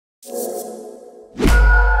Whoa!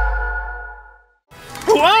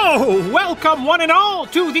 Welcome one and all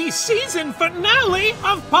to the season finale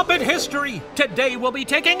of Puppet History. Today we'll be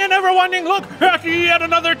taking an ever-winding look at yet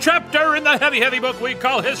another chapter in the heavy book we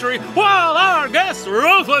call history, while our guests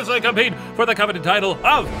ruthlessly compete for the coveted title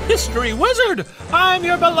of History Wizard. I'm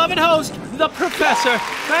your beloved host, the Professor.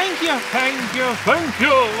 Thank you.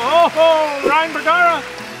 Oh, Ryan Bergara.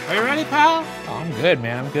 Are you ready, pal? Oh, I'm good,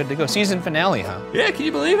 man. I'm good to go. Season finale, huh? Yeah, can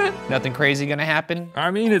you believe it? Nothing crazy gonna happen?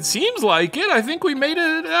 I mean, it seems like it. I think we made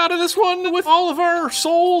it out of this one with all of our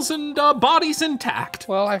souls and bodies intact.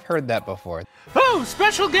 Well, I've heard that before. Oh,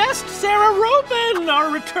 special guest, Sara Rubin,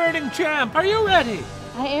 our returning champ. Are you ready?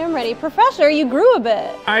 I am ready. Professor, you grew a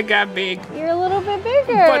bit. I got big. You're a little bit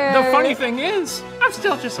bigger. But the funny thing is, I'm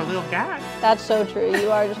still just a little guy. That's so true. You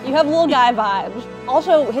have little guy vibes.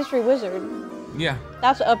 Also, History Wizard. Yeah.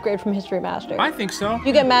 That's an upgrade from History Master. I think so.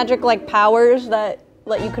 You get magic like powers that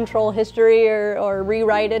let you control history or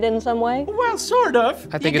rewrite it in some way? Well, sort of.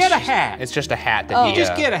 I think you get a hat. It's just a hat that You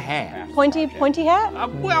just get a hat. Pointy hat?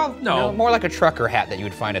 Well, no. More like a trucker hat that you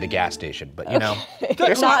would find at a gas station, but you know,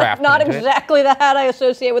 there's some Not, craft not into it. exactly the hat I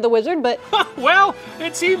associate with a wizard, but Well,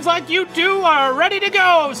 it seems like you two are ready to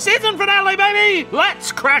go. Season finale, baby.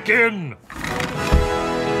 Let's crack in.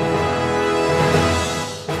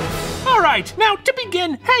 All right, now to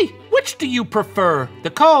begin, hey, which do you prefer, the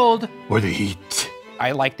cold or the heat?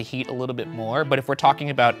 I like the heat a little bit more, but if we're talking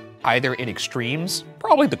about either in extremes,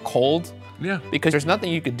 probably the cold. Yeah. Because there's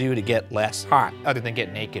nothing you could do to get less hot other than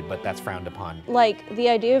get naked, but that's frowned upon. like the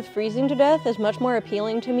idea of freezing to death is much more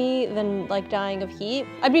appealing to me than like dying of heat.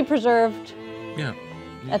 I'd be preserved, Yeah.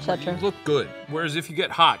 etc. You look good. Whereas if you get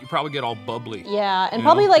hot, you probably get all bubbly. Yeah, and You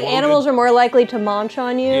probably know, like bloated. animals are more likely to munch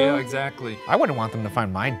on you. Yeah, exactly. I wouldn't want them to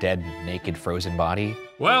find my dead, naked, frozen body.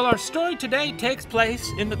 Well, our story today takes place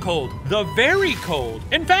in the cold, the very cold.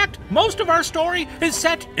 In fact, most of our story is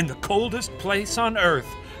set in the coldest place on Earth.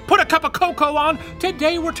 Put a cup of cocoa on.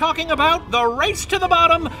 Today we're talking about the race to the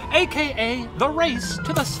bottom, aka the race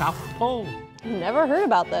to the South Pole. Never heard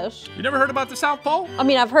about this. You never heard about the South Pole? I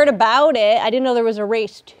mean, I've heard about it. I didn't know there was a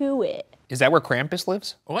race to it. Is that where Krampus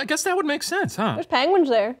lives? Well, I guess that would make sense, huh? There's penguins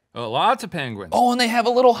there. Lots of penguins. Oh, and they have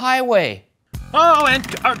a little highway. Oh,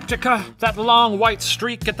 Antarctica, that long white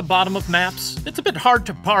streak at the bottom of maps. It's a bit hard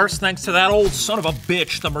to parse thanks to that old son of a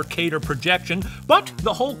bitch, the Mercator projection, but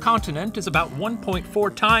the whole continent is about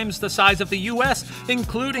 1.4 times the size of the US,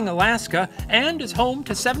 including Alaska, and is home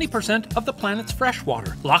to 70% of the planet's fresh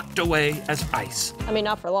water, locked away as ice. I mean,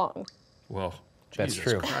 not for long. Well, That's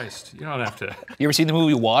Jesus true. Christ, you don't have to. You ever seen the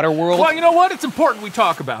movie Waterworld? Well, you know what? It's important we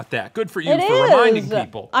talk about that. Good for you It for is. reminding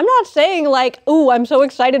people. I'm not saying like, ooh, I'm so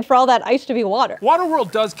excited for all that ice to be water.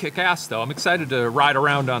 Waterworld does kick ass, though. I'm excited to ride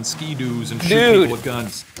around on ski-doos and shoot Dude. people with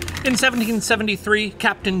guns. In 1773,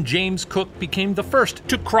 Captain James Cook became the first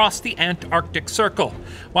to cross the Antarctic Circle.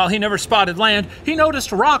 While he never spotted land, he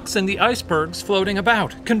noticed rocks in the icebergs floating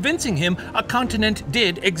about, convincing him a continent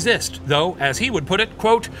did exist. Though, as he would put it,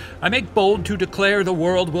 quote, "I make bold to declare the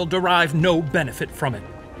world will derive no benefit from it."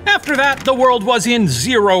 After that, the world was in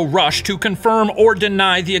zero rush to confirm or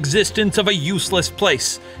deny the existence of a useless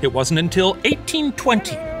place. It wasn't until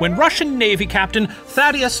 1820 when Russian Navy Captain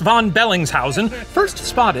Thaddeus von Bellingshausen first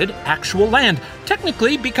spotted actual land,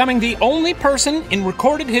 technically becoming the only person in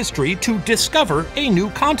recorded history to discover a new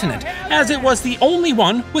continent, as it was the only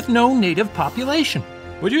one with no native population.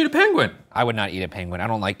 Would you eat a penguin? I would not eat a penguin. I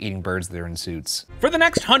don't like eating birds that are in suits. For the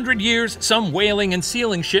next 100 years, some whaling and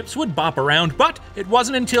sealing ships would bop around, but it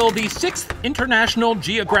wasn't until the 6th International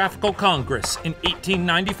Geographical Congress in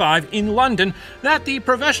 1895 in London that the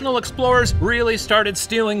professional explorers really started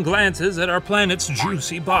stealing glances at our planet's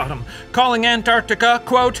juicy bottom, calling Antarctica,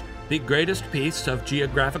 quote, "the greatest piece of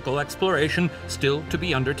geographical exploration still to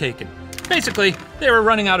be undertaken." Basically, they were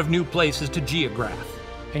running out of new places to geograph.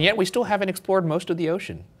 And yet we still haven't explored most of the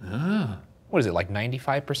ocean. Ah. What is it, like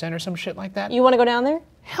 95% or some shit like that? You want to go down there?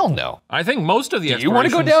 Hell no. I think most of the Do you want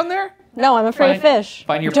to go explorations- down there? No, I'm afraid of fish.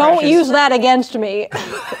 Find your Don't precious- use that against me.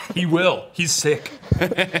 He will. He's sick.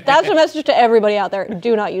 That's a message to everybody out there.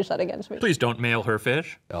 Do not use that against me. Please don't mail her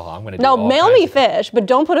fish. Oh, I'm gonna do No, all mail kinds me of- fish, but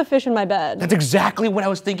don't put a fish in my bed. That's exactly what I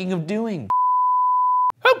was thinking of doing.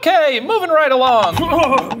 Okay, moving right along.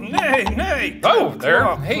 Oh, nay. Oh, there.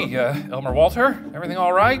 Hey, Elmer Walter, everything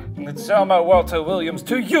all right? It's Elmer Walter Williams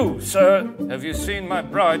to you, sir. Have you seen my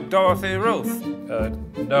bride, Dorothy Ruth?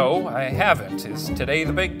 No, I haven't. Is today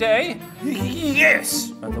the big day?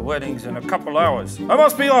 Yes! And the wedding's in a couple hours. I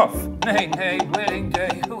must be off. Nay, wedding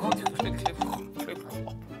day.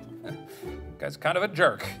 Guy's kind of a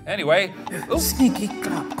jerk. Anyway. Sneaky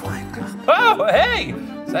clop, quiet clop. Oh, hey!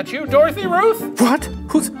 Is that you, Dorothy Ruth? What?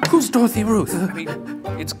 Who's Dorothy Ruth? I mean,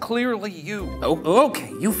 it's clearly you. Oh,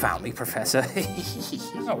 okay, you found me, Professor.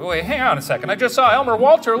 Oh, wait, hang on a second. I just saw Elmer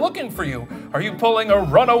Walter looking for you. Are you pulling a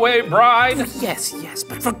runaway bride? Yes,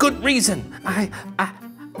 but for good reason. I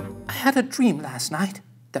had a dream last night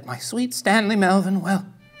that my sweet Stanley Melvin, well,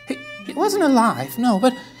 he wasn't alive, no,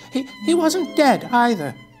 but he wasn't dead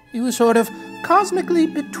either. He was sort of cosmically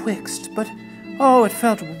betwixt, but oh, it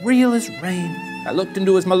felt real as rain. I looked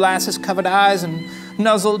into his molasses-covered eyes and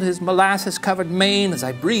nuzzled his molasses-covered mane as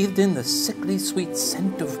I breathed in the sickly sweet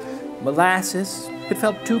scent of molasses. It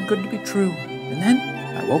felt too good to be true. And then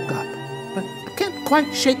I woke up, but I can't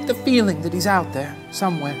quite shake the feeling that he's out there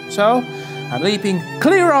somewhere. So I'm leaping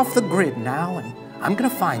clear off the grid now, and I'm gonna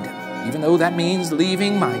find him, even though that means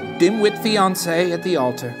leaving my dim-wit fiancé at the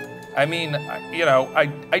altar. I mean, you know, I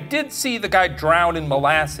did see the guy drown in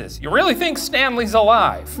molasses. You really think Stanley's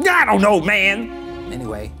alive? I don't know, man.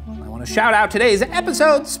 Anyway, I want to shout out today's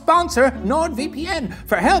episode sponsor, NordVPN,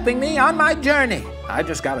 for helping me on my journey. I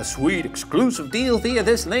just got a sweet exclusive deal via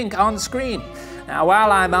this link on the screen. Now, while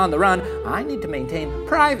I'm on the run, I need to maintain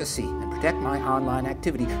privacy and protect my online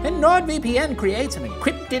activity. And NordVPN creates an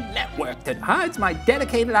encrypted network that hides my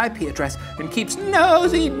dedicated IP address and keeps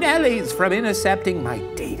nosy Nellies from intercepting my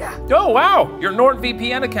data. Oh, wow. Your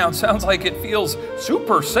NordVPN account sounds like it feels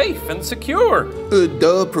super safe and secure.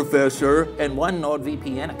 Duh, Professor. And one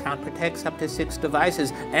NordVPN account protects up to 6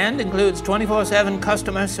 devices and includes 24/7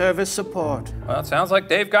 customer service support. Well, it sounds like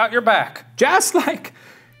they've got your back. Just like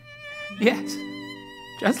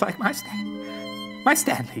my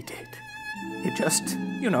Stanley did. It just,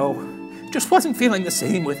 just wasn't feeling the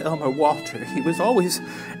same with Elmer Walter. He was always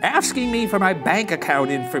asking me for my bank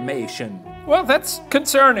account information. Well, that's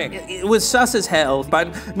concerning. It was sus as hell,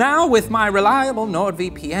 but now with my reliable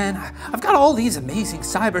NordVPN, I've got all these amazing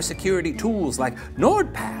cybersecurity tools like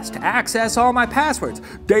NordPass to access all my passwords,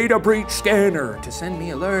 Data Breach Scanner to send me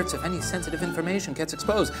alerts if any sensitive information gets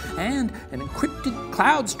exposed, and an encrypted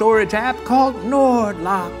cloud storage app called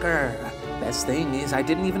NordLocker. Best thing is I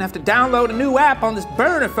didn't even have to download a new app on this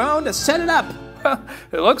burner phone to set it up.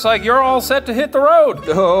 It looks like you're all set to hit the road.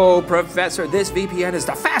 Oh, Professor, this VPN is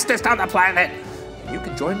the fastest on the planet. You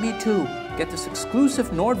can join me too. Get this exclusive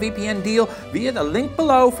NordVPN deal via the link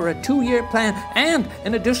below for a 2-year plan and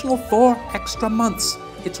an additional 4 extra months.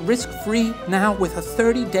 It's risk-free now with a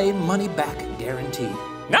 30-day money-back guarantee.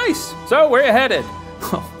 Nice. So where you headed?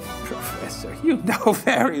 Oh, Professor, you know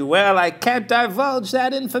very well I can't divulge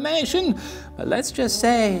that information, but let's just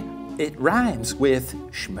say it rhymes with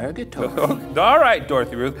schmurgatory. All right,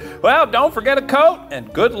 Dorothy Ruth. Well, don't forget a coat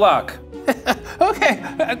and good luck. Okay,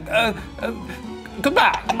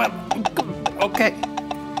 goodbye. Okay.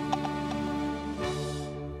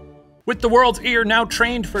 With the world's ear now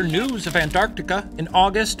trained for news of Antarctica, in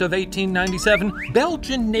August of 1897,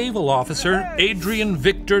 Belgian naval officer Adrian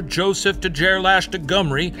Victor Joseph de Gerlache de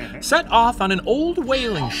Gumry set off on an old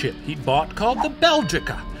whaling ship he'd bought called the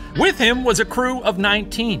Belgica. With him was a crew of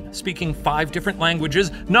 19, speaking 5 different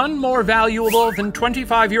languages, none more valuable than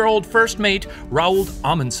 25-year-old first mate Roald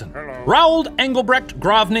Amundsen. Roald Engelbrecht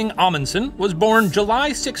Gravning Amundsen was born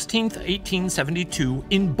July 16, 1872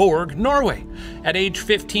 in Borg, Norway. At age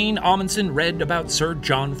 15, Amundsen read about Sir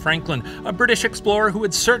John Franklin, a British explorer who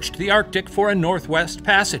had searched the Arctic for a northwest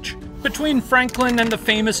passage. Between Franklin and the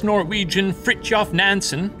famous Norwegian Fridtjof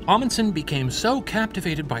Nansen, Amundsen became so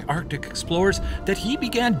captivated by Arctic explorers that he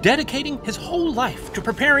began dedicating his whole life to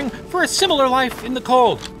preparing for a similar life in the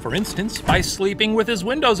cold. For instance, by sleeping with his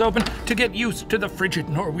windows open to get used to the frigid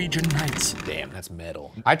Norwegian nights. Damn, that's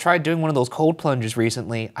metal. I tried doing one of those cold plunges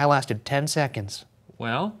recently. I lasted 10 seconds.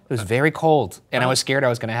 Well, it was very cold, and I was scared I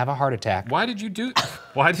was gonna have a heart attack. Why did you do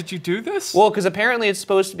this? Well, because apparently it's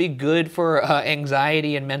supposed to be good for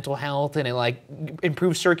anxiety and mental health, and it like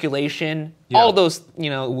improves circulation. Yeah. All those,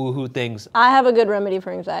 woohoo things. I have a good remedy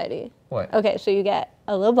for anxiety. What? Okay, so you get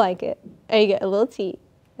a little blanket, and you get a little tea,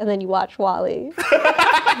 and then you watch Wall-E.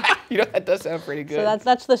 That does sound pretty good. So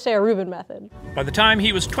that's the Sara Rubin method. By the time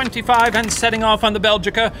he was 25 and setting off on the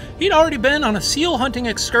Belgica, he'd already been on a seal hunting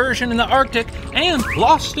excursion in the Arctic and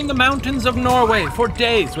lost in the mountains of Norway for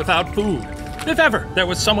days without food. If ever there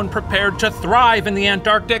was someone prepared to thrive in the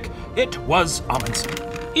Antarctic, it was Amundsen.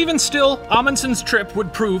 Even still, Amundsen's trip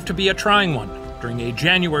would prove to be a trying one. During a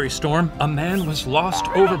January storm, a man was lost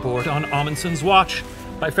overboard on Amundsen's watch.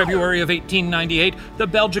 By February of 1898, the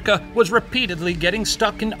Belgica was repeatedly getting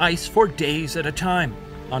stuck in ice for days at a time.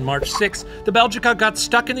 On March 6, the Belgica got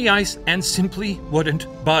stuck in the ice and simply wouldn't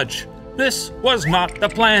budge. This was not the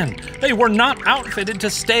plan. They were not outfitted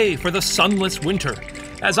to stay for the sunless winter.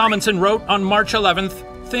 As Amundsen wrote on March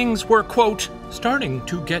 11th, things were, quote, starting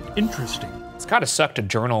to get interesting. It's gotta suck to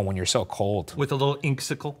journal when you're so cold. With a little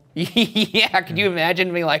inksicle. Yeah, can you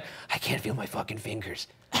imagine being like, I can't feel my fucking fingers.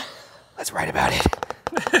 Let's write about it.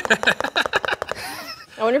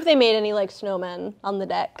 I wonder if they made any like snowmen on the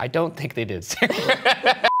deck. I don't think they did.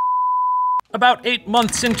 About 8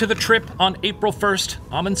 months into the trip, on April 1st,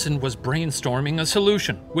 Amundsen was brainstorming a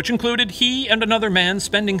solution, which included he and another man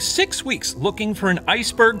spending 6 weeks looking for an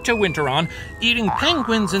iceberg to winter on, eating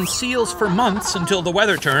penguins and seals for months until the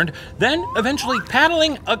weather turned, then eventually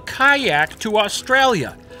paddling a kayak to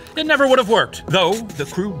Australia. It never would have worked, though the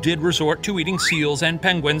crew did resort to eating seals and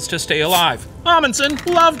penguins to stay alive. Amundsen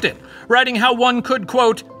loved it, writing how one could,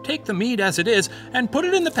 quote, take the meat as it is and put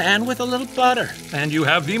it in the pan with a little butter, and you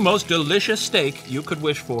have the most delicious steak you could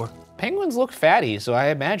wish for. Penguins look fatty, so I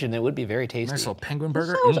imagine it would be very tasty. Nice little penguin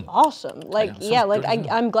burger. Sounds awesome. Like, yeah, like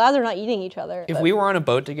I'm glad they're not eating each other. If we were on a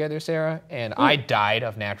boat together, Sarah, and I died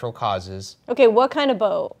of natural causes. Okay, what kind of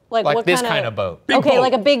boat? Like what this kind of boat. Okay,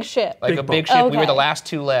 like a big ship. Like a big ship. Oh, We were okay. the last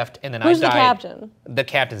two left, and then Who's I died. the captain? The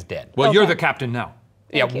captain's dead. Well, you're Okay. the captain now.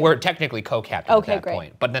 Yeah, Thank you. we're technically co-captain Okay, at that great.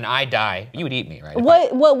 point. But then I die. You would eat me, right?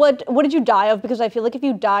 What did you die of? Because I feel like if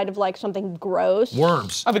you died of like something gross,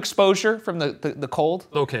 Worms. Of exposure from the cold.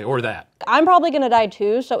 Okay, or that. I'm probably gonna die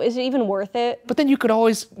too. So is it even worth it? But then you could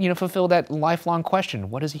always, fulfill that lifelong question.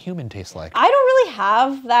 What does a human taste like? I don't really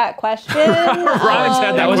have that question. Rawlings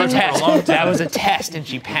had that That was a question for test. long time. That was a test, and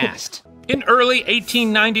she passed. In early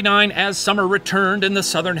 1899, as summer returned in the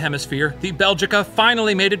southern hemisphere, the Belgica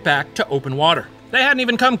finally made it back to open water. They hadn't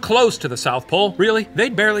even come close to the South Pole. Really,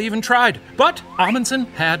 they'd barely even tried. But Amundsen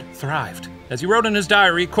had thrived. As he wrote in his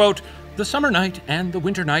diary, quote, the summer night and the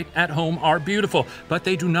winter night at home are beautiful, but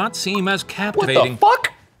they do not seem as What captivating. the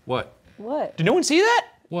fuck? What? What? Did no one see that?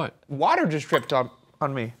 What? Water just dripped on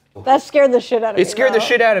me. That scared the shit out of me. It scared the though.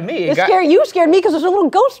 shit out of me. You scared me because there's a little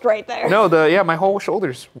ghost right there. No, my whole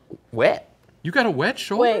shoulder's wet. You got a wet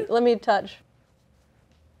shoulder? Wait, let me touch.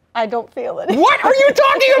 I don't feel it. What are you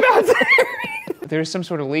talking about? There's some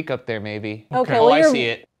sort of leak up there, maybe. Okay, Oh, well, I you're- see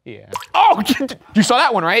it. Yeah. Oh, you saw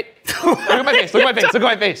that one, right? Look at my face. Look at my face. Look at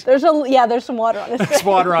my face. There's some water on his face. There's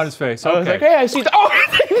water on his face. I was like, hey, I see.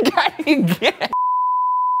 Oh, you got me again.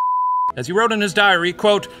 As he wrote in his diary,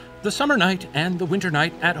 quote, the summer night and the winter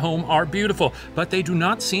night at home are beautiful, but they do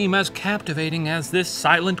not seem as captivating as this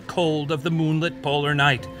silent cold of the moonlit polar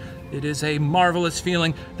night. It is a marvelous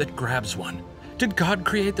feeling that grabs one. Did God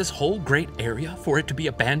create this whole great area for it to be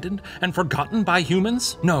abandoned and forgotten by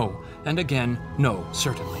humans? No, and again, no,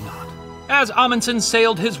 certainly not. As Amundsen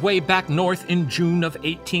sailed his way back north in June of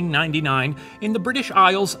 1899, in the British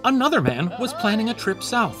Isles, another man was planning a trip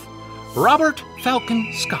south. Robert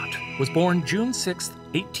Falcon Scott was born June 6,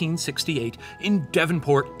 1868, in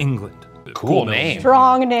Devonport, England. Cool name.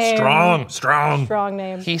 Strong name. Strong. Strong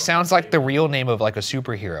name. He sounds like the real name of like a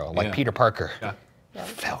superhero, like Yeah. Peter Parker. Yeah.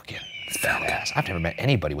 Falcon. That's badass. I've never met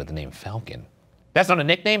anybody with the name Falcon. That's not a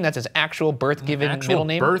nickname, that's his actual birth-given middle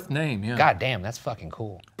name? Birth name, yeah. God damn, that's fucking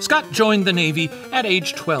cool. Scott joined the Navy at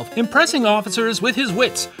age 12, impressing officers with his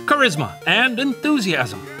wits, charisma, and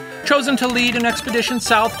enthusiasm. Chosen to lead an expedition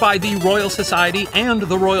south by the Royal Society and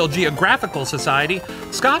the Royal Geographical Society,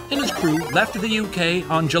 Scott and his crew left the UK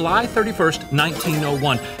on July 31st,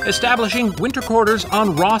 1901, establishing winter quarters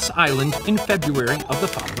on Ross Island in February of the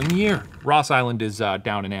following year. Ross Island is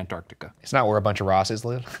down in Antarctica. It's not where a bunch of Rosses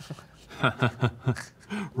live.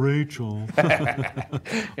 Rachel.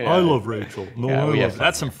 I love Rachel. No, Yeah, we have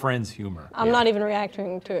That's some Friends humor. I'm not even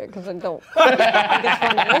reacting to it because I don't think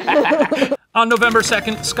it's funny. On November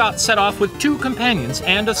 2nd, Scott set off with 2 companions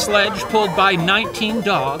and a sledge pulled by 19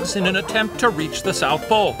 dogs in an attempt to reach the South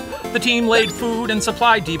Pole. The team laid food and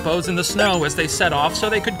supply depots in the snow as they set off so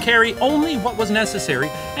they could carry only what was necessary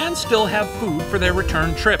and still have food for their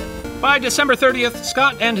return trip. By December 30th,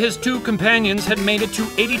 Scott and his 2 companions had made it to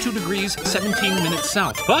 82 degrees 17 minutes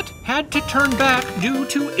south, but had to turn back due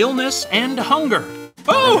to illness and hunger.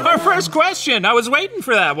 Oh, our first question! I was waiting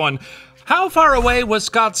for that one. How far away was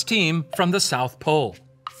Scott's team from the South Pole?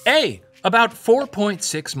 A, about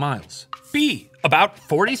 4.6 miles. B, about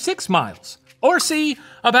 46 miles. Or C,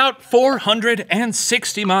 about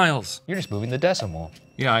 460 miles. You're just moving the decimal.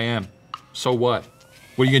 Yeah, I am. So what?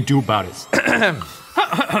 What are you gonna do about it?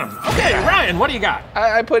 Okay, Ryan, what do you got?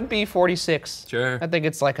 I put B, 46. Sure. I think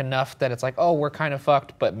it's like enough that it's like, oh, we're kind of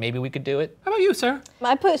fucked, but maybe we could do it. How about you, Sarah?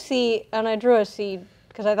 I put C, and I drew a C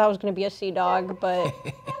because I thought it was going to be a sea dog, but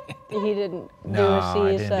he didn't do No, a I C,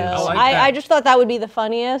 didn't do so the C. I like that. I just thought that would be the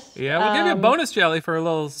funniest. Yeah, we'll give you a bonus jelly for a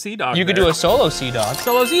little sea dog. You could do a solo sea dog.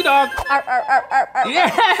 solo sea dog. Arr, arr, arr, arr, arr.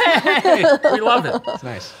 Yay! We love it. That's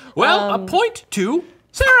nice. Well, a point to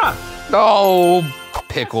Sarah. Oh,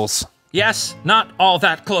 pickles. Yes, not all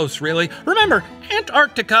that close, really. Remember,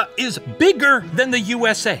 Antarctica is bigger than the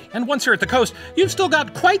USA, and once you're at the coast, you've still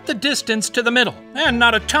got quite the distance to the middle, and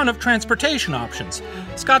not a ton of transportation options.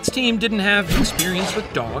 Scott's team didn't have experience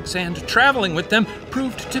with dogs, and traveling with them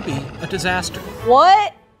proved to be a disaster.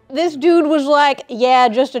 What? This dude was like, yeah,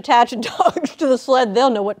 just attach dogs to the sled, they'll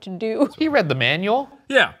know what to do. He read the manual.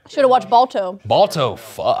 Yeah. Should've watched Balto. Balto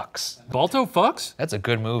fucks. Balto fucks? That's a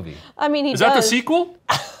good movie. I mean, he Is does. that the sequel?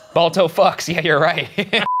 Balto fucks, yeah, you're right.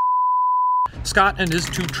 Scott and his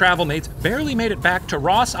two travel mates barely made it back to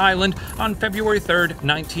Ross Island on February 3rd,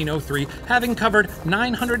 1903, having covered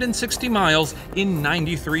 960 miles in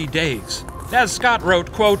 93 days. As Scott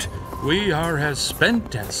wrote, quote, "We are as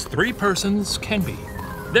spent as 3 persons can be."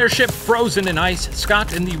 Their ship frozen in ice,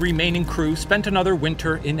 Scott and the remaining crew spent another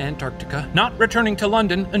winter in Antarctica, not returning to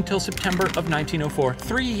London until September of 1904,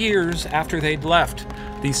 3 years after they'd left.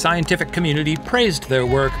 The scientific community praised their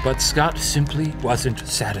work, but Scott simply wasn't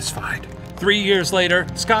satisfied. 3 years later,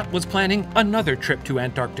 Scott was planning another trip to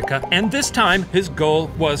Antarctica, and this time his goal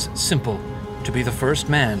was simple: to be the first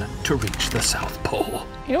man to reach the South Pole.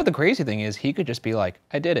 You know what the crazy thing is? He could just be like,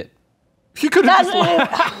 I did it. He could have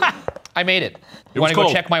just... I made it. You want to go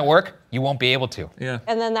cold. check my work? You won't be able to. Yeah.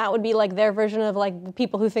 And then that would be like their version of like the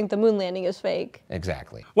people who think the moon landing is fake.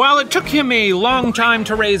 Exactly. While it took him a long time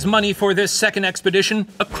to raise money for this second expedition,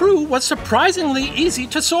 a crew was surprisingly easy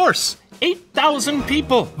to source. 8,000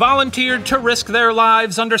 people volunteered to risk their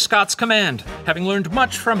lives under Scott's command. Having learned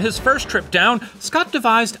much from his first trip down, Scott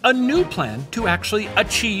devised a new plan to actually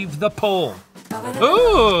achieve the pole.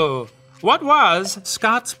 Ooh, what was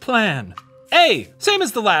Scott's plan? A, same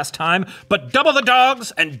as the last time, but double the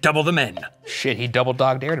dogs and double the men. Shit, he double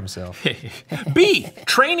dog dared himself. B,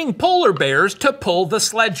 training polar bears to pull the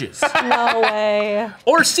sledges. No way.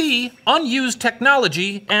 Or C, unused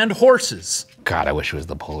technology and horses. God, I wish it was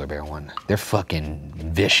the polar bear one. They're fucking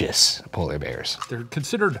vicious, polar bears. They're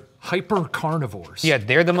considered hyper carnivores. Yeah,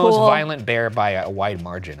 they're the most violent bear by a wide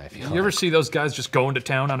margin, I feel. You ever see those guys just going to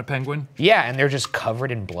town on a penguin? Yeah, and they're just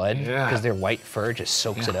covered in blood Yeah. because their white fur just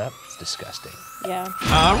soaks it up. It's disgusting. Yeah.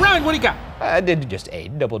 Ryan, what do you got? I did just a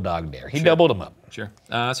double dog dare. He doubled them up. Sure.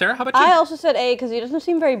 Sarah, how about you? I also said A because he doesn't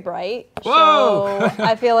seem very bright. Whoa. So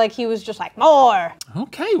I feel like he was just like, more.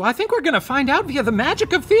 Okay, well, I think we're gonna find out via the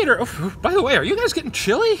magic of theater. Oh, by the way, are you guys getting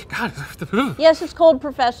chilly? God. Yes, it's cold,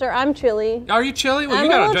 Professor. I'm chilly. Are you chilly? Well, I'm you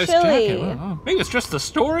got a a nice little chilly. jacket. Well, maybe it's just the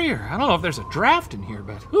story, or I don't know if there's a draft in here,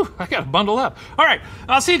 but whew, I gotta bundle up. All right,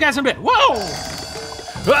 I'll see you guys in a bit. Whoa!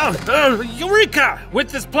 Eureka! With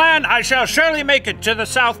this plan, I shall surely make it to the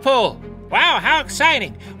South Pole. Wow, how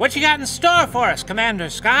exciting. What you got in store for us, Commander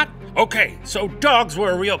Scott? Okay, so dogs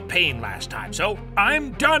were a real pain last time, so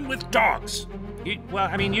I'm done with dogs. You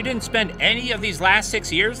didn't spend any of these last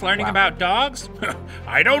 6 years learning about dogs?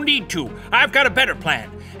 I don't need to. I've got a better plan.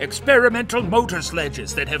 Experimental motor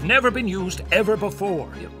sledges that have never been used ever before.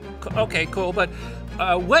 Okay, cool, but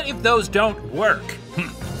what if those don't work?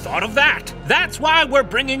 Thought of that. That's why we're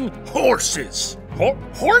bringing horses.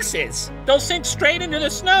 Horses? They'll sink straight into the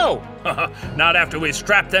snow. Not after we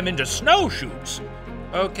strap them into snowshoes.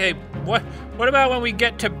 Okay, what about when we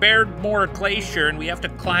get to Beardmore Glacier and we have to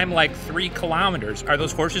climb like 3 kilometers? Are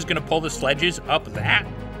those horses gonna pull the sledges up that?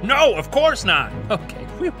 No, of course not. Okay,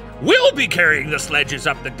 we'll be carrying the sledges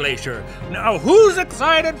up the glacier. Now, who's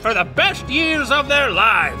excited for the best years of their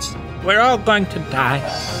lives? We're all going to die.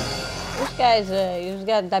 This guy's, he's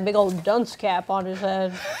got that big old dunce cap on his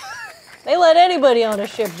head. They let anybody on a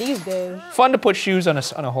ship these days. Fun to put shoes on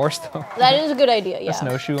a horse, though. That is a good idea, yeah. A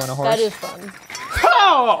snowshoe on a horse. That is fun.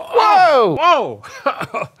 Oh!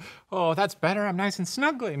 Whoa! Oh, that's better. I'm nice and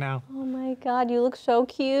snuggly now. Oh my God, you look so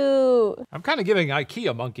cute. I'm kind of giving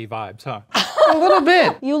IKEA monkey vibes, huh? A little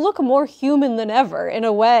bit. You look more human than ever, in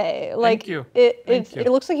a way. Like, Thank you. It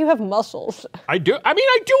looks like you have muscles. I do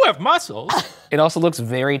have muscles. It also looks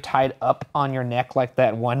very tied up on your neck, like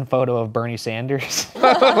that one photo of Bernie Sanders.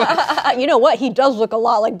 You know what? He does look a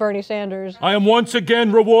lot like Bernie Sanders. I am once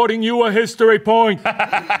again rewarding you a history point.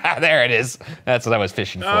 There it is. That's what I was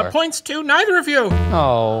fishing for. Points to neither of you.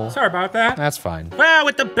 Oh, Sorry about that. that's fine. Well,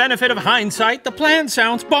 with the benefit of hindsight, the plan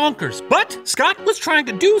sounds bonkers. But Scott was trying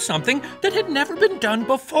to do something that had never been done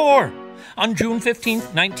before. On June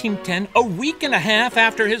 15th, 1910, a week and a half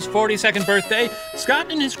after his 42nd birthday,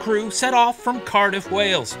 Scott and his crew set off from Cardiff,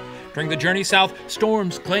 Wales. During the journey south,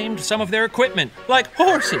 storms claimed some of their equipment, like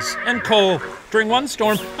horses and coal. During one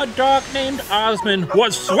storm, a dog named Osmond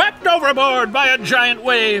was swept overboard by a giant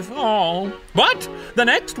wave. Oh. But the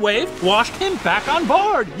next wave washed him back on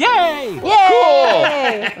board. Yay! Yay!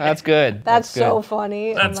 Cool. That's good. That's good. so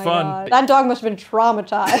funny. That's oh my fun. God. That dog must have been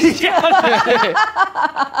traumatized.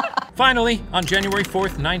 Finally, on January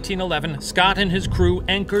 4th, 1911, Scott and his crew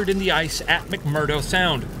anchored in the ice at McMurdo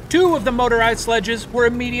Sound. 2 of the motorized sledges were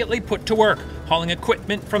immediately put to work, hauling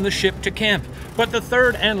equipment from the ship to camp. But the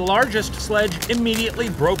third and largest sledge immediately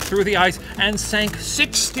broke through the ice and sank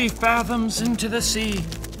 60 fathoms into the sea.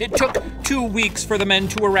 It took 2 weeks for the men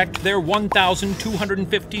to erect their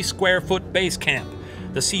 1,250 square foot base camp.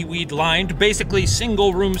 The seaweed-lined, basically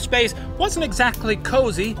single-room space wasn't exactly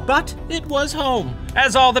cozy, but it was home.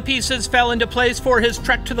 As all the pieces fell into place for his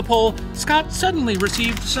trek to the pole, Scott suddenly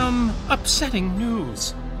received some upsetting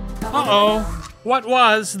news. Uh-oh. What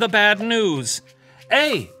was the bad news?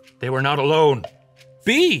 A, they were not alone.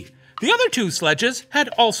 B, the other 2 sledges had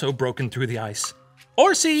also broken through the ice.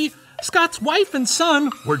 Or C, Scott's wife and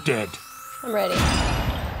son were dead. I'm ready.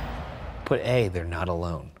 Put A, they're not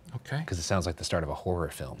alone. Okay. Because it sounds like the start of a horror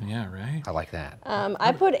film. Yeah, right. I like that.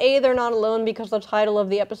 I put A, they're not alone because the title of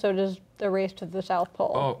the episode is The Race to the South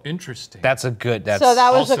Pole. Oh, interesting. That's a good, that's So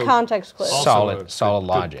that was also- a context clue. Also solid- a solid good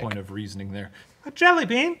logic. point of reasoning there. A jelly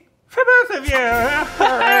bean for both of you.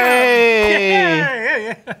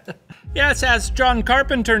 Hey! Yes, as John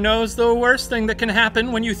Carpenter knows, the worst thing that can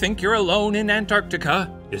happen when you think you're alone in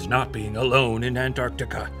Antarctica is not being alone in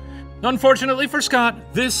Antarctica. Unfortunately for Scott,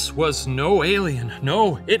 this was no alien.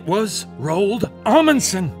 No, it was Roald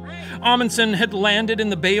Amundsen. Amundsen had landed in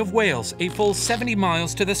the Bay of Whales, a full 70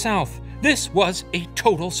 miles to the south. This was a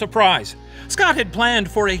total surprise. Scott had planned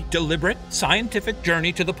for a deliberate, scientific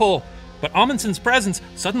journey to the pole, but Amundsen's presence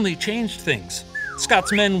suddenly changed things.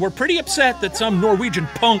 Scott's men were pretty upset that some Norwegian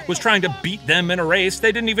punk was trying to beat them in a race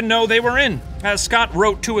they didn't even know they were in. As Scott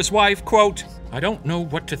wrote to his wife, quote, "I don't know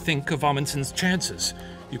what to think of Amundsen's chances.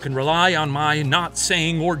 You can rely on my not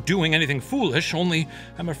saying or doing anything foolish, only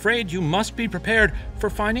I'm afraid you must be prepared for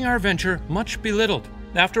finding our venture much belittled.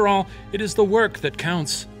 After all, it is the work that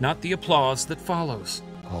counts, not the applause that follows."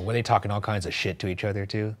 Oh, were they talking all kinds of shit to each other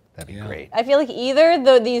too? That'd be great. I feel like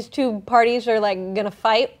either these 2 parties are like gonna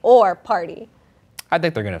fight or party. I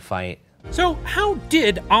think they're gonna fight. So how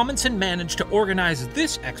did Amundsen manage to organize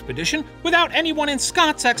this expedition without anyone in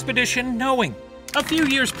Scott's expedition knowing? A few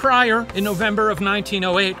years prior, in November of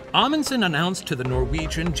 1908, Amundsen announced to the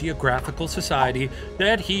Norwegian Geographical Society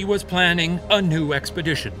that he was planning a new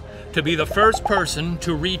expedition to be the first person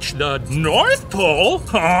to reach the North Pole.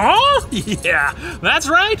 Huh? Yeah, that's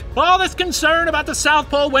right. All this concern about the South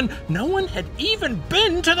Pole when no one had even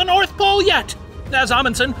been to the North Pole yet. As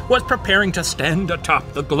Amundsen was preparing to stand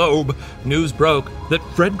atop the globe, news broke that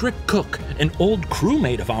Frederick Cook, an old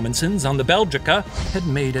crewmate of Amundsen's on the Belgica, had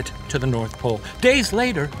made it to the North Pole. Days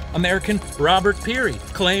later, American Robert Peary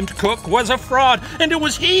claimed Cook was a fraud, and it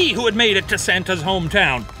was he who had made it to Santa's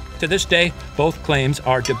hometown. To this day, both claims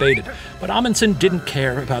are debated, but Amundsen didn't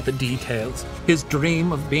care about the details. His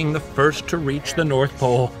dream of being the first to reach the North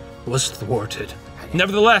Pole was thwarted.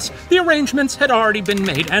 Nevertheless, the arrangements had already been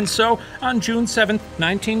made, and so, on June 7,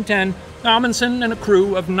 1910, Amundsen and a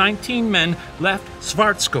crew of 19 men left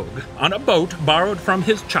Svartskog on a boat borrowed from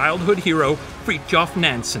his childhood hero, Fridtjof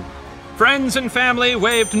Nansen. Friends and family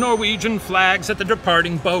waved Norwegian flags at the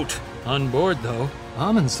departing boat. On board, though,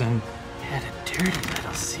 Amundsen had a dirty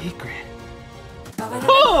little secret.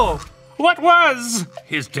 Oh! What was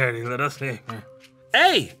his dirty little secret?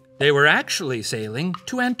 A, they were actually sailing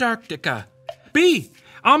to Antarctica. B,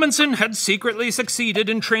 Amundsen had secretly succeeded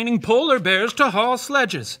in training polar bears to haul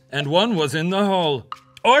sledges, and one was in the hull.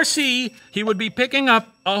 Or C, he would be picking up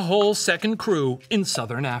a whole second crew in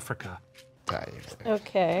southern Africa.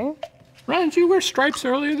 Okay. Ryan, did you wear stripes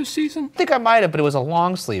earlier this season? I think I might have, but it was a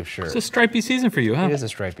long sleeve shirt. It's a stripy season for you, huh? It is a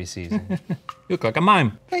stripy season. You look like a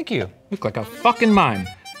mime. Thank you. You look like a fucking mime.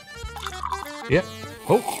 Yep.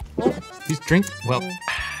 Oh, he's well,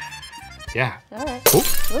 yeah. All right.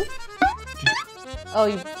 Oh. Oh,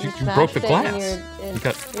 you broke the smashed it glass. and You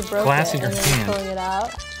got you broke glass it in your and then hand. pulling it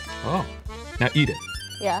out. Oh, now eat it.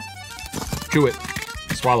 Yeah. Chew it.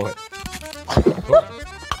 Swallow it.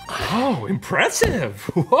 Oh, impressive.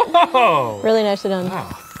 Whoa. Really nicely done.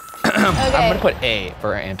 Wow. I'm Okay. gonna put A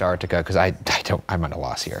for Antarctica because I'm at a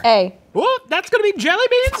loss here. A. Well, that's gonna be jelly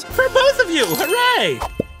beans for both of you. Hooray!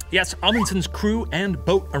 Yes, Amundsen's crew and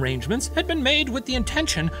boat arrangements had been made with the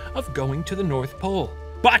intention of going to the North Pole.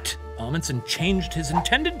 But Amundsen changed his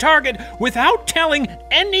intended target without telling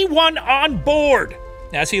anyone on board.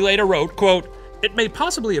 As he later wrote, quote, It may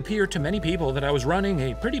possibly appear to many people that I was running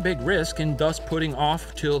a pretty big risk in thus putting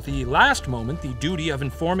off till the last moment the duty of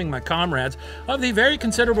informing my comrades of the very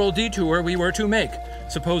considerable detour we were to make.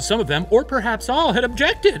 Suppose some of them, or perhaps all, had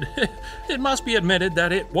objected. It must be admitted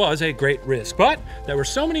that it was a great risk, but there were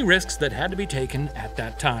so many risks that had to be taken at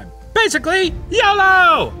that time. Basically,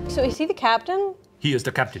 YOLO! So is he the captain? He is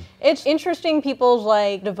the captain. It's interesting people's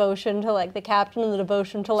like devotion to like the captain and the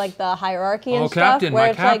devotion to like the hierarchy and stuff. Captain, where my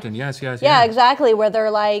it's captain, like, yes. Yeah, exactly. Where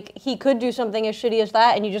they're like, he could do something as shitty as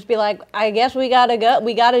that, and you just be like, I guess we gotta go.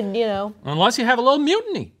 We gotta, you know. Unless you have a little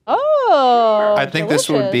mutiny. Oh. I think this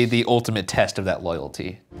would be delicious. the ultimate test of that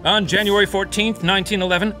loyalty. On January 14th,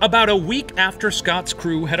 1911, about a week after Scott's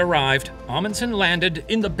crew had arrived, Amundsen landed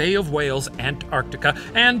in the Bay of Whales, Antarctica,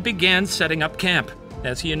 and began setting up camp.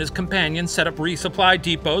 As he and his companions set up resupply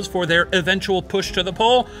depots for their eventual push to the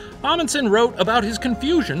pole, Amundsen wrote about his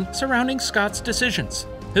confusion surrounding Scott's decisions.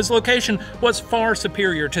 His location was far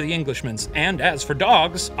superior to the Englishman's, and as for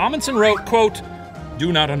dogs, Amundsen wrote, quote,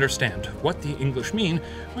 "Do not understand what the English mean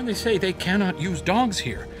when they say they cannot use dogs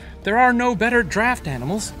here. There are no better draft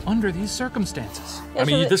animals under these circumstances." Yeah, I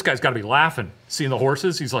mean, so this guy's gotta be laughing. Seeing the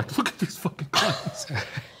horses, he's like, look at these fucking clowns.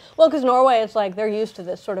 Well, because Norway, it's like they're used to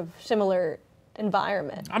this sort of similar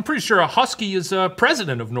environment. I'm pretty sure a husky is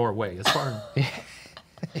president of Norway as far as...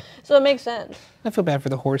 So it makes sense. I feel bad for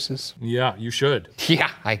the horses. Yeah, you should. Yeah,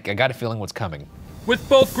 I got a feeling what's coming. With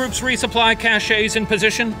both groups' resupply caches in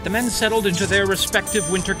position, the men settled into their respective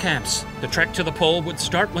winter camps. The trek to the pole would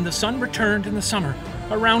start when the sun returned in the summer,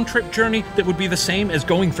 a round-trip journey that would be the same as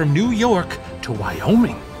going from New York to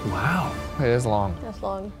Wyoming. Wow. It is long. That's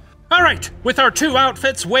long. All right, with our two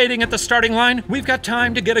outfits waiting at the starting line, we've got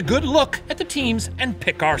time to get a good look at the teams and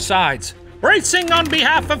pick our sides. Racing on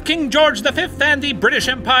behalf of King George V and the British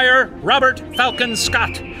Empire, Robert Falcon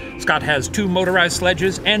Scott. Scott has 2 motorized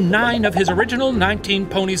sledges and 9 of his original 19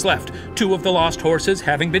 ponies left, 2 of the lost horses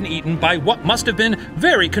having been eaten by what must have been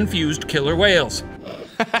very confused killer whales.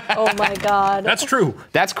 Oh my God. That's true.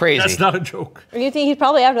 That's crazy. That's not a joke. You think he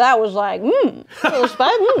probably after that was like, That's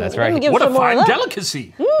That's right. Give What a some more of fine that.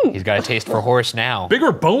 delicacy. He's got a taste for horse now.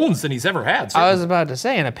 Bigger bones than he's ever had. I was about to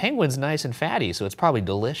say, and a penguin's nice and fatty, so it's probably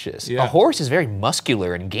delicious. Yeah. A horse is very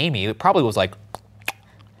muscular and gamey. It probably was like,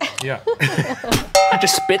 Yeah.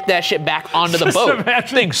 just spit that shit back onto the boat.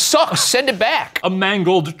 imagine- Thing sucks, send it back. A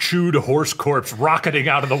mangled, chewed horse corpse rocketing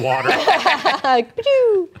out of the water. Like,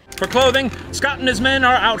 pachoo. For clothing, Scott and his men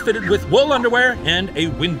are outfitted with wool underwear and a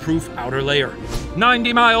windproof outer layer.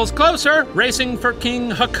 90 miles closer, racing for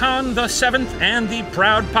King Haakon VII and the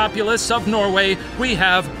proud populace of Norway, we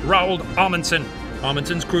have Roald Amundsen.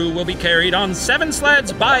 Amundsen's crew will be carried on 7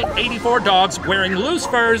 sleds by 84 dogs wearing loose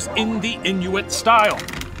furs in the Inuit style.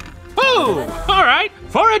 Oh, all right,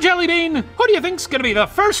 for a jelly bean, who do you think's gonna be the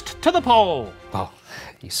first to the pole? Oh,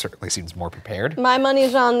 he certainly seems more prepared. My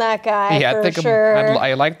money's on that guy Yeah, I for think sure.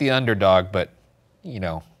 I like the underdog, but, you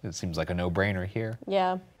know, it seems like a no-brainer here.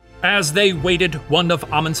 Yeah. As they waited, one of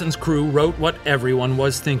Amundsen's crew wrote what everyone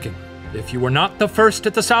was thinking. If you were not the first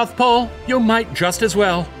at the South Pole, you might just as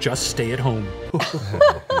well just stay at home.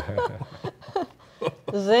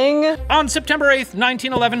 Zing. On September 8th,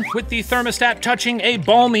 1911, with the thermostat touching a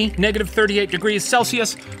balmy negative 38 degrees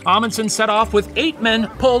Celsius, Amundsen set off with 8 men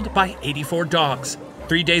pulled by 84 dogs.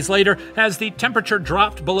 3 days later, as the temperature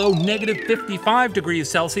dropped below negative 55 degrees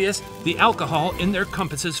Celsius, the alcohol in their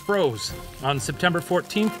compasses froze. On September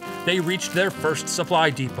 14th, they reached their first supply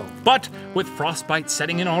depot. But with frostbite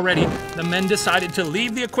setting in already, the men decided to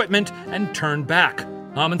leave the equipment and turn back.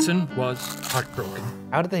 Amundsen was heartbroken.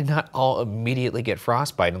 How did they not all immediately get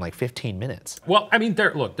frostbite in like 15 minutes? Well, I mean,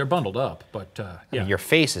 they're bundled up, but yeah. Your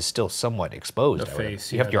face is still somewhat exposed. The I would-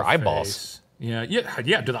 face. You have yeah, your the eyeballs. face. Yeah.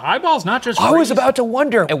 Do the eyeballs not just I was freeze? about to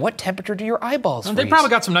wonder, at what temperature do your eyeballs freeze? They probably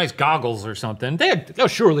got some nice goggles or something.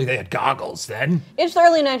 Surely they had goggles then. It's the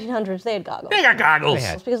early 1900s. They had goggles. They got goggles. They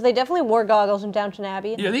had- It's because they definitely wore goggles in Downton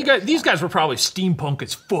Abbey. Yeah, these guys were probably steampunk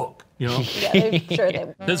as fuck, you know? Yeah, sure they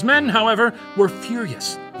were. His men, however, were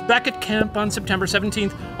furious. Back at camp on September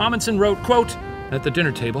 17th, Amundsen wrote, quote, "At the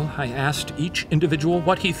dinner table, I asked each individual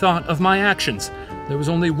what he thought of my actions. There was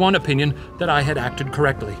only one opinion, that I had acted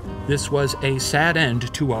correctly. This was a sad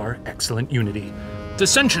end to our excellent unity."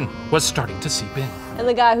 Dissension was starting to seep in. And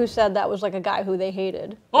the guy who said that was like a guy who they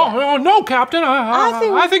hated. Oh, no, Captain. I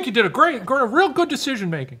I think you did a real good decision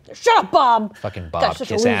making. Shut up, Bob! Fucking Guy's Bob, such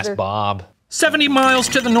a kiss-ass loser. Bob. 70 miles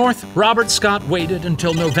to the north, Robert Scott waited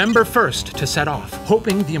until November 1st to set off,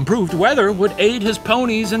 hoping the improved weather would aid his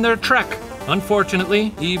ponies in their trek.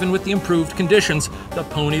 Unfortunately, even with the improved conditions, the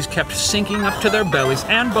ponies kept sinking up to their bellies,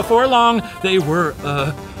 and before long, they were,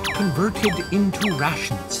 converted into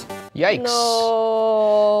rations. Yikes.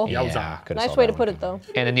 No. Yeah, could've Nice solved way that to put one. it, though.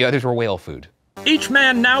 And then the others were whale food. Each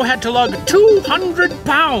man now had to lug 200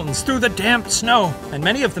 pounds through the damp snow, and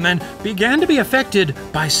many of the men began to be affected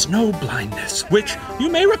by snow blindness, which you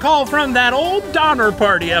may recall from that old Donner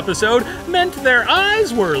Party episode meant their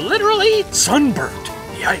eyes were literally sunburnt.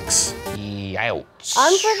 Yikes. Ouch.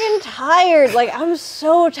 I'm freaking tired. Like, I'm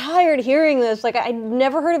so tired hearing this. Like, I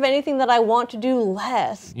never heard of anything that I want to do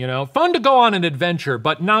less. You know, fun to go on an adventure,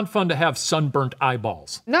 but not fun to have sunburnt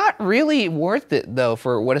eyeballs. Not really worth it, though,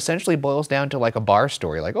 for what essentially boils down to like a bar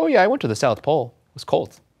story. Like, oh yeah, I went to the South Pole. It was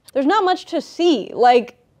cold. There's not much to see.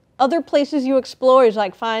 Like, other places you explore is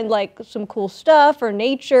like find like some cool stuff or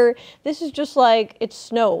nature. This is just like, it's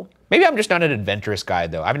snow. Maybe I'm just not an adventurous guy,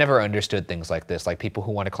 though. I've never understood things like this, like people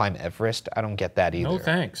who want to climb Everest. I don't get that either. No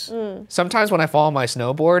thanks. Sometimes when I fall on my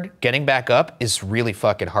snowboard, getting back up is really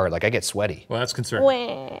fucking hard. Like, I get sweaty. Well, that's concerning.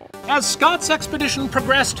 Wah. As Scott's expedition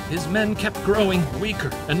progressed, his men kept growing weaker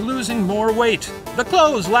and losing more weight. The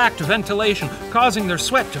clothes lacked ventilation, causing their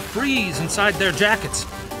sweat to freeze inside their jackets.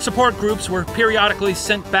 Support groups were periodically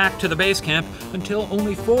sent back to the base camp until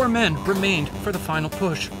only 4 men remained for the final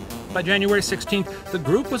push. By January 16th, the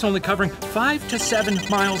group was only covering 5 to 7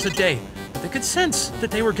 miles a day, but they could sense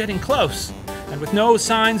that they were getting close. And with no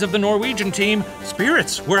signs of the Norwegian team,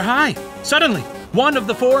 spirits were high. Suddenly, one of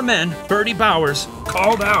the 4 men, Bertie Bowers,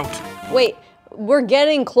 called out. Wait, we're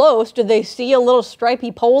getting close. Did they see a little stripy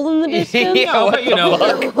pole in the distance? Yeah, You know,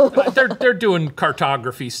 they're doing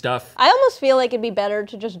cartography stuff. I almost feel like it'd be better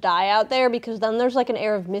to just die out there because then there's like an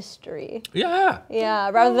air of mystery. Yeah. Yeah,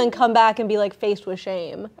 rather than come back and be like faced with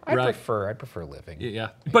shame. I'd Right. prefer living.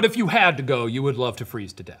 Yeah. But if you had to go, you would love to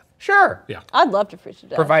freeze to death. Sure. Yeah. I'd love to freeze to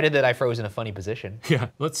death. Provided that I froze in a funny position. Yeah.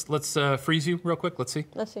 Let's freeze you real quick. Let's see.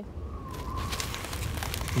 Let's see.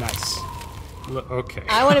 Nice. Okay.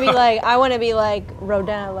 I want to be like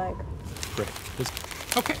Rodin, like. Great.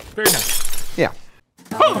 Okay. Very nice. Yeah.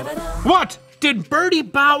 What did Bertie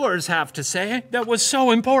Bowers have to say that was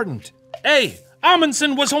so important? A.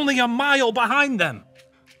 Amundsen was only a mile behind them.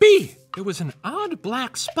 B. There was an odd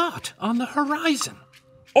black spot on the horizon.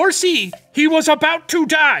 Or C. He was about to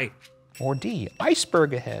die. Or D,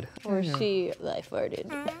 iceberg ahead. Or C, I farted.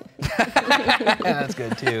 That's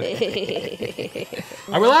good too.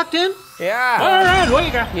 Are we locked in? Yeah. All right, what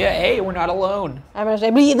you got? Yeah, hey, we're not alone. I'm gonna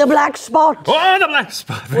say, be the black spot. Oh, the black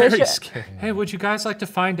spot. Very Wish- scary. Hey, would you guys like to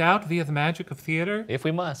find out via the magic of theater? If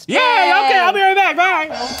we must. Yay! Okay, I'll be right back. Bye.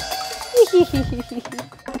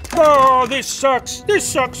 Oh, this sucks. This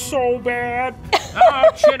sucks so bad. Oh,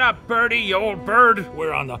 chin up, Bertie, you old bird.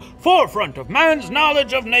 We're on the forefront of man's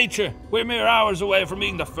knowledge of nature. We're mere hours away from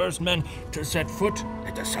being the first men to set foot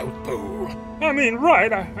at the South Pole. I mean,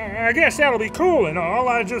 right, I guess that'll be cool and all.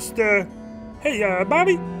 I just, hey,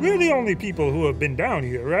 Bobby, we're the only people who have been down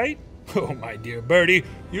here, right? Oh, my dear Bertie,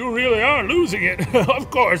 you really are losing it.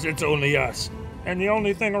 Of course it's only us. And the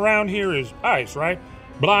only thing around here is ice, right?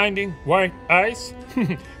 Blinding white ice?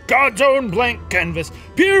 God's own blank canvas,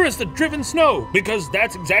 pure as the driven snow, because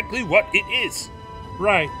that's exactly what it is.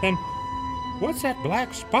 Right, then what's that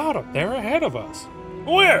black spot up there ahead of us?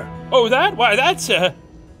 Where? Oh, that? Why, that's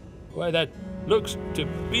why, that looks to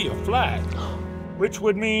be a flag. Which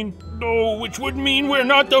would mean... Oh, which would mean we're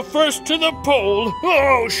not the first to the pole.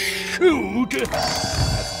 Oh, shoot.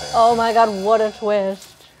 Oh my god, what a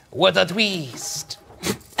twist. What a twist.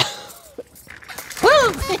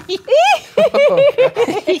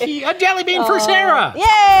 A jelly bean for Sarah.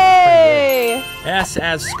 Yay! Yes,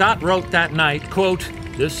 as Scott wrote that night, quote,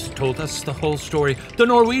 "This told us the whole story. The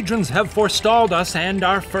Norwegians have forestalled us and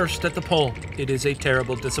are first at the pole. It is a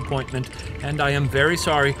terrible disappointment, and I am very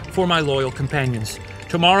sorry for my loyal companions.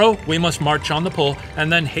 Tomorrow we must march on the pole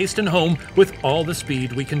and then hasten home with all the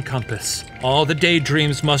speed we can compass. All the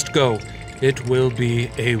daydreams must go. It will be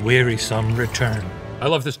a wearisome return." I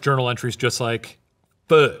love this journal entry's just like,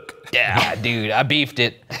 fuck. Yeah, dude, I beefed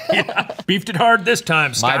it. Beefed it hard this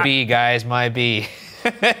time, Scott. My B, guys, my B.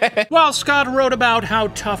 While Scott wrote about how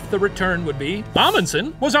tough the return would be,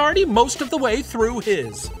 Amundsen was already most of the way through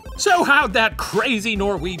his. So how'd that crazy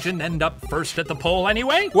Norwegian end up first at the pole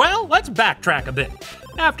anyway? Well, let's backtrack a bit.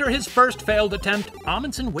 After his first failed attempt,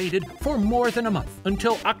 Amundsen waited for more than a month,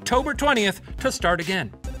 until October 20th, to start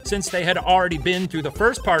again. Since they had already been through the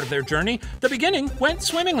first part of their journey, the beginning went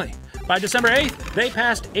swimmingly. By December 8th, they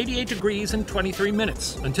passed 88 degrees in 23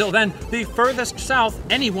 minutes. Until then, the furthest south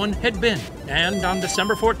anyone had been. And on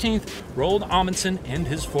December 14th, Roald Amundsen and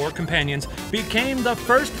his 4 companions became the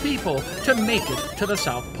first people to make it to the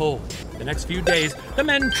South Pole. The next few days, the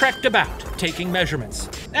men trekked about, taking measurements.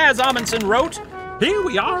 As Amundsen wrote, Here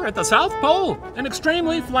we are at the South Pole, an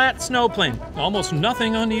extremely flat snowplain, almost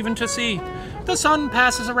nothing uneven to see. The sun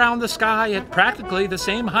passes around the sky at practically the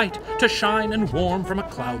same height to shine and warm from a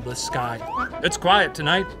cloudless sky. It's quiet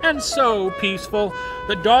tonight and so peaceful.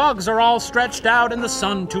 The dogs are all stretched out in the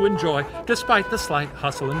sun to enjoy, despite the slight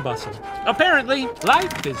hustle and bustle. Apparently,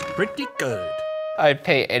 life is pretty good. I'd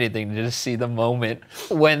pay anything to just see the moment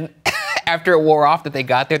when, after it wore off that they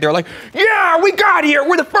got there, they're like, yeah, we got here,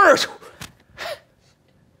 we're the first.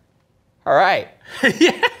 All right.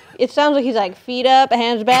 Yeah. It sounds like he's like feet up,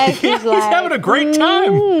 hands back. He's like, having a great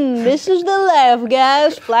time. This is the life,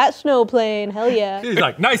 guys. Flat snow plane. Hell yeah. He's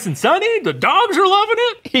like, nice and sunny, the dogs are loving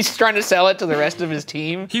it. He's trying to sell it to the rest of his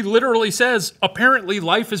team. He literally says, apparently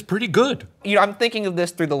life is pretty good. You know, I'm thinking of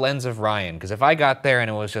this through the lens of Ryan, because if I got there and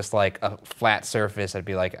it was just like a flat surface, I'd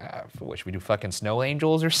be like, what, should we do fucking snow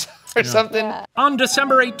angels or something? Yeah. On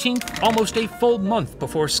December 18th, almost a full month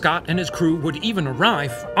before Scott and his crew would even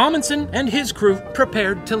arrive, Amundsen and his crew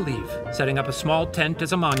prepared to leave, setting up a small tent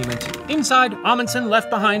as a monument. Inside, Amundsen left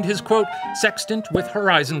behind his, quote, sextant with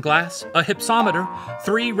horizon glass, a hypsometer,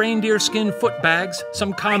 3 reindeer skin foot bags,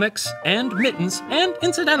 some comics, and mittens, and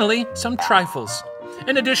incidentally, some trifles.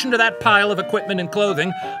 In addition to that pile of equipment and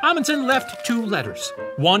clothing, Amundsen left 2 letters,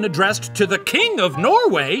 one addressed to the King of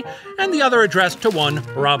Norway, and the other addressed to one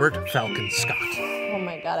Robert Falcon Scott. Oh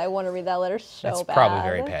my God, I want to read that letter so That's bad. probably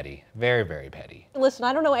very petty. Very, very petty. Listen,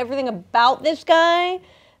 I don't know everything about this guy,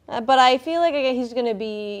 but I feel like he's gonna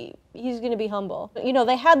be humble. You know,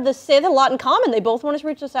 they had a lot in common. They both wanted to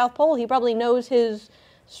reach the South Pole. He probably knows his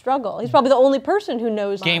struggle. He's probably the only person who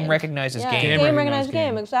knows. Game recognizes game. Game recognizes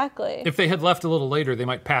game, exactly. If they had left a little later, they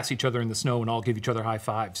might pass each other in the snow and all give each other high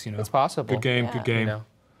fives, you know. It's possible. Good game, Yeah. good game. You know.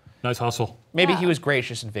 Nice hustle. Maybe he was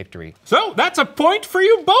gracious in victory. So that's a point for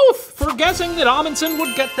you both for guessing that Amundsen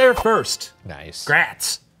would get there first. Nice.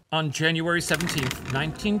 Grats. On January 17th,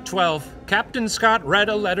 1912, Captain Scott read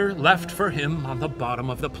a letter left for him on the bottom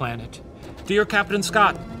of the planet. Dear Captain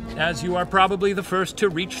Scott, as you are probably the first to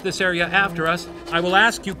reach this area after us, I will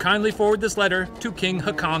ask you kindly forward this letter to King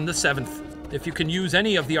Haakon VII. If you can use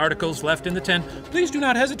any of the articles left in the tent, please do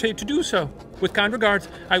not hesitate to do so. With kind regards,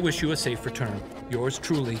 I wish you a safe return. Yours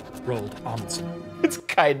truly, Roald Amundsen.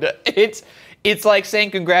 It's like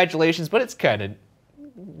saying congratulations, but it's kind of.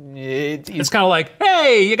 It's kind of like,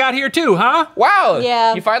 hey, you got here too, huh? Wow.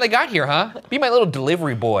 Yeah. You finally got here, huh? Be my little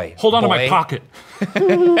delivery boy. Hold on to my boy. pocket.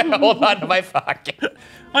 Hold on to my pocket.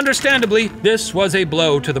 Understandably, this was a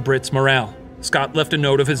blow to the Brits' morale. Scott left a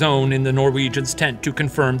note of his own in the Norwegians' tent to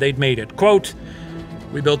confirm they'd made it. Quote,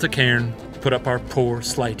 we built a cairn, put up our poor,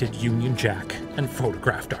 slighted Union Jack, and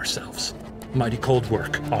photographed ourselves. Mighty cold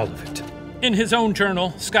work, all of it. In his own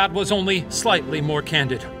journal, Scott was only slightly more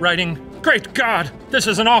candid, writing, great God, this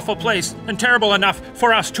is an awful place, and terrible enough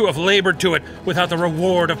for us to have labored to it without the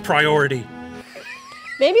reward of priority.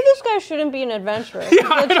 Maybe this guy shouldn't be an adventurer.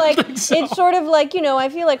 It's it's sort of like, you know, I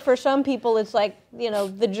feel like for some people it's like, you know,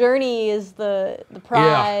 the journey is the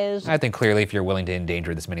prize. I think clearly if you're willing to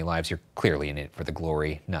endanger this many lives, you're clearly in it for the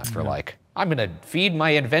glory, not for like, I'm gonna feed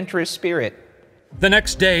my adventurous spirit. The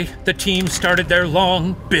next day, the team started their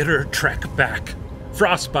long, bitter trek back.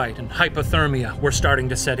 Frostbite and hypothermia were starting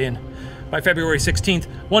to set in. By February 16th,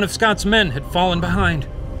 one of Scott's men had fallen behind.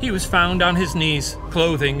 He was found on his knees,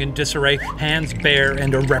 clothing in disarray, hands bare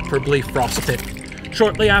and irreparably frostbit.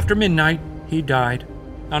 Shortly after midnight, he died.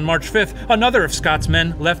 On March 5th, another of Scott's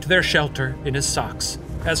men left their shelter in his socks.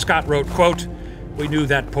 As Scott wrote, quote, we knew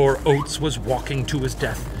that poor Oates was walking to his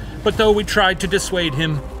death, but though we tried to dissuade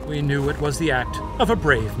him, we knew it was the act of a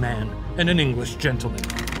brave man and an English gentleman.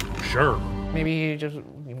 Sure. Maybe he just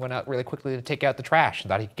went out really quickly to take out the trash and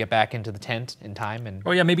thought he could get back into the tent in time and...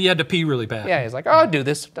 Oh yeah, maybe he had to pee really bad. Yeah, he's like, oh, I'll do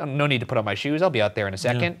this. No need to put on my shoes. I'll be out there in a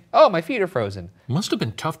second. Oh, my feet are frozen. Must have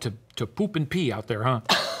been tough to poop and pee out there, huh?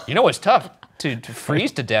 You know what's tough? To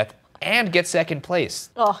freeze to death and get second place.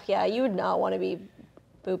 Oh yeah, you would not want to be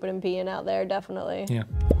pooping and peeing out there, definitely. Yeah.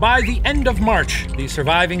 By the end of March, the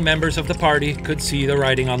surviving members of the party could see the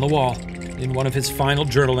writing on the wall. In one of his final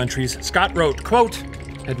journal entries, Scott wrote, quote,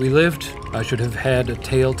 had we lived, I should have had a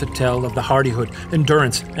tale to tell of the hardihood,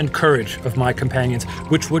 endurance, and courage of my companions,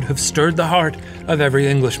 which would have stirred the heart of every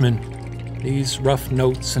Englishman. These rough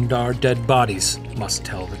notes and our dead bodies must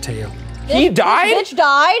tell the tale. He died? Bitch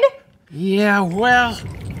died? Yeah, well,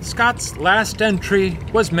 Scott's last entry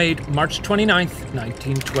was made March 29th,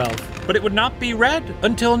 1912, but it would not be read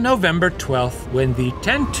until November 12th, when the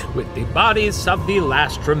tent with the bodies of the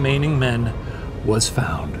last remaining men was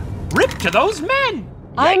found. Rip to those men!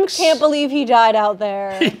 I can't believe he died out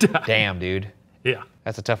there. He died. Damn, dude. Yeah.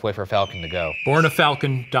 That's a tough way for a falcon to go. Born a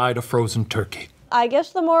falcon, died a frozen turkey. I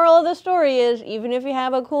guess the moral of the story is, even if you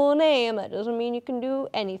have a cool name, that doesn't mean you can do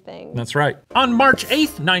anything. That's right. On March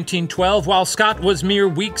 8th, 1912, while Scott was mere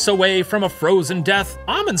weeks away from a frozen death,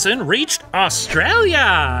 Amundsen reached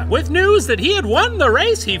Australia with news that he had won the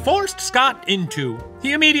race he forced Scott into.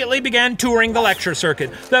 He immediately began touring the lecture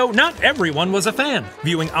circuit, though not everyone was a fan,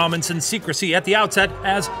 viewing Amundsen's secrecy at the outset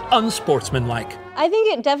as unsportsmanlike. I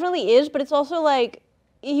think it definitely is, but it's also like,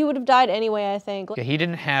 he would have died anyway, I think. Yeah, he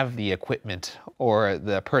didn't have the equipment or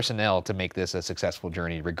the personnel to make this a successful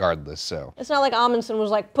journey regardless, so. It's not like Amundsen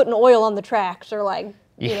was like putting oil on the tracks or like,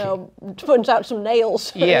 you know, putting out some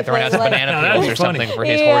nails. Yeah, throwing out some banana peels or something for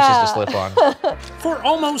his horses to slip on. For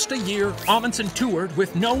almost a year, Amundsen toured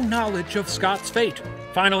with no knowledge of Scott's fate.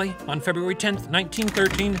 Finally, on February 10th,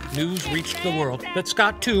 1913, news reached the world that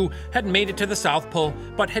Scott, too, had made it to the South Pole,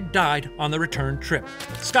 but had died on the return trip.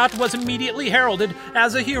 Scott was immediately heralded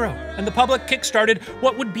as a hero, and the public kick-started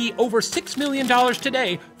what would be over $6 million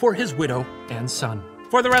today for his widow and son.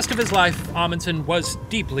 For the rest of his life, Amundsen was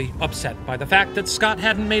deeply upset by the fact that Scott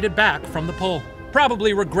hadn't made it back from the pole,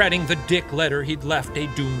 probably regretting the dick letter he'd left a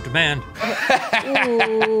doomed man.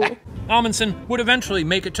 Amundsen would eventually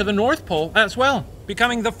make it to the North Pole as well,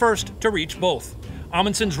 becoming the first to reach both.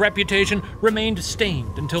 Amundsen's reputation remained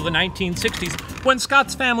stained until the 1960s, when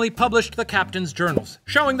Scott's family published the captain's journals,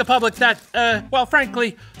 showing the public that, well,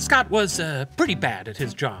 frankly, Scott was pretty bad at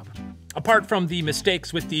his job. Apart from the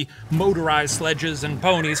mistakes with the motorized sledges and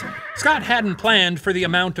ponies, Scott hadn't planned for the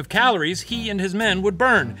amount of calories he and his men would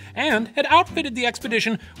burn, and had outfitted the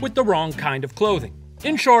expedition with the wrong kind of clothing.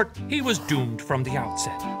 In short, he was doomed from the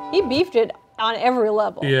outset. He beefed it on every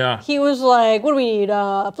level. Yeah. He was like, what do we need,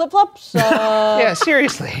 flip-flops? Yeah,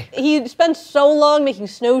 seriously. He spent so long making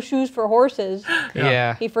snowshoes for horses.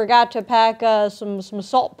 Yeah. He forgot to pack some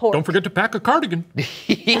salt pork. Don't forget to pack a cardigan.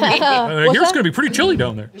 Here's that? gonna be pretty chilly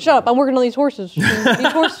down there. Shut up, I'm working on these horses.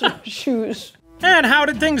 These horseshoes. And how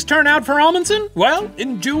did things turn out for Amundsen? Well,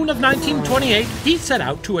 in June of 1928, he set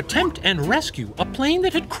out to attempt and rescue a plane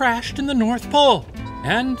that had crashed in the North Pole.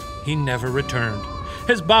 And he never returned.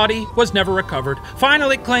 His body was never recovered,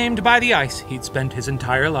 finally claimed by the ice he'd spent his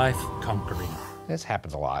entire life conquering. This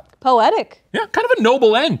happens a lot. Poetic. Yeah, kind of a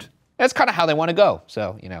noble end. That's kind of how they want to go,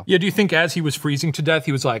 so, you know. Yeah, do you think as he was freezing to death,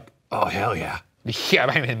 he was like, oh, hell yeah. Yeah,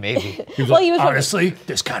 I mean, maybe. He was Well, like, he was- honestly,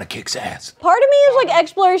 this kind of kicks ass. Part of me is like,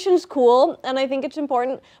 exploration's cool, and I think it's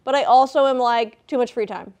important, but I also am like, too much free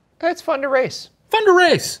time. It's fun to race, Fun to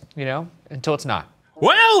race. you know, until it's not.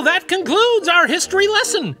 Well, that concludes our history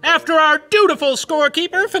lesson. After our dutiful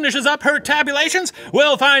scorekeeper finishes up her tabulations,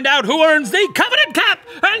 we'll find out who earns the coveted cap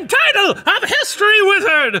and title of History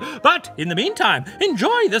Wizard. But in the meantime,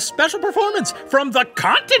 enjoy this special performance from the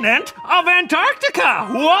continent of Antarctica.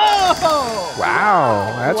 Whoa!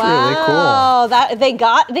 Wow, that's really cool. Oh, that they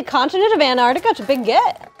got the continent of Antarctica. It's a big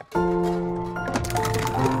get.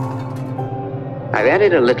 I've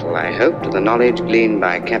added a little, I hope, to the knowledge gleaned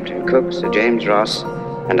by Captain Cook, Sir James Ross,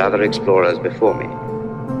 and other explorers before me.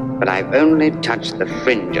 But I've only touched the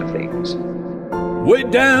fringe of things. Way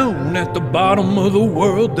down at the bottom of the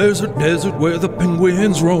world, there's a desert where the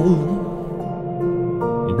penguins roam.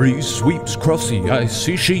 Breeze sweeps across the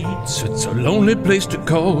icy sheets, it's a lonely place to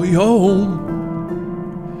call your home.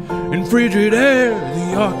 In frigid air,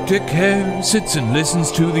 the Arctic hare sits and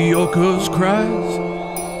listens to the orca's cries.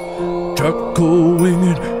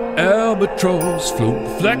 Charcoal-winged albatross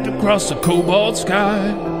float flecked across the cobalt sky.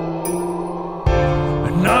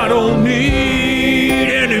 And I don't need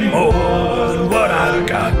any more than what I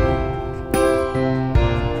got.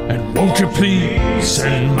 And won't you please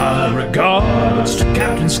send my regards to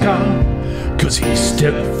Captain Scott, 'cause he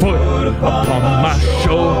stepped foot upon my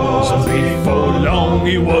shores, and before long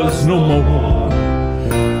he was no more.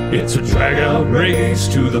 It's a drag-out race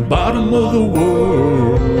to the bottom of the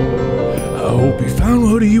world. I hope he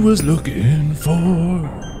found what he was looking for.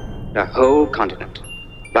 A whole continent.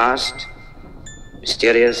 Vast,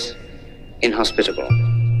 mysterious, inhospitable.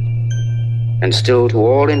 And still, to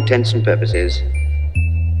all intents and purposes,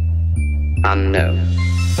 unknown.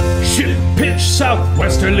 Ship pitch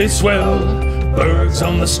southwesterly swell, birds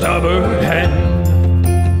on the starboard hand.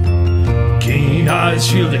 Keen eyes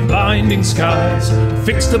shielding blinding skies,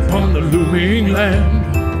 fixed upon the looming land.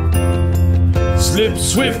 Slip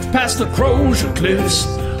swift past the Crozier cliffs,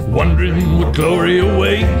 wondering what glory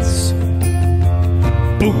awaits.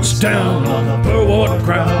 Boots down on the Burward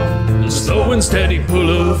ground, the slow and steady pull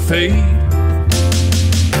of fate.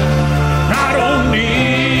 I don't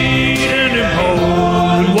need any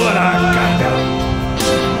more than what I got now.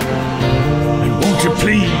 And won't you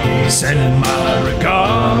please send my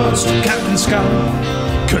regards to Captain Scott,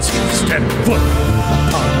 'cause he stepped foot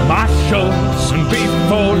upon my shores, and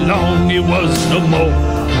was no more.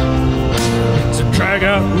 It's a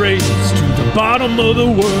drag-out race to the bottom of the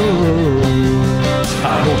world.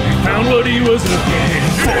 I hope he found what he was looking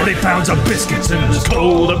for. 40 pounds of biscuits in his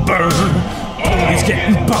coal to burn. Oh, he's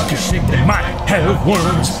getting buckish, think they might have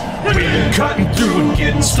worms. Been cutting through and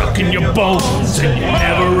getting stuck in your bones, and you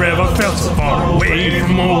never ever felt so far away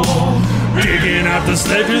from home. Digging out the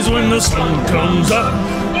sledges when the sun comes up,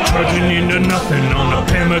 trudging into nothing on a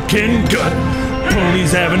pemmican gut.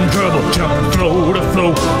 Ponies having trouble jumping floor to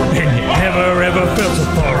floor, and you never ever felt so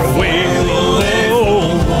far away from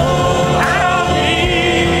home. I don't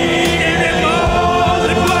need any more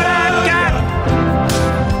than what I got.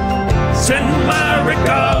 Send my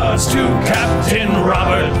regards to Captain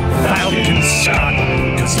Robert Falcon Scott,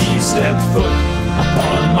 'cause he stepped foot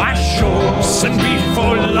upon my shores, and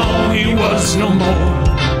before long he was no more.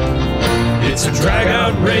 It's a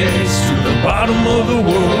drag-out race to the bottom of the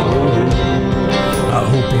world. I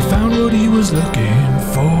hope he found what he was looking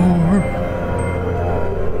for.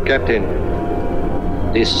 Captain,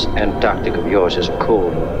 this Antarctic of yours is a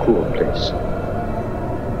cold and cool place.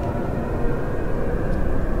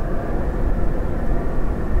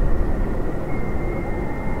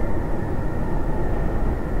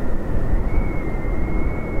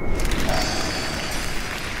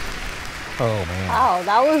 Oh, man. Wow,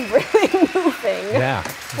 that was really moving. Yeah.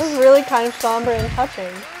 It was really kind of somber and touching.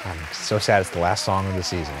 I'm so sad it's the last song of the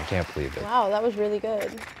season. I can't believe it. Wow, that was really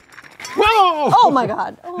good. Whoa! Oh my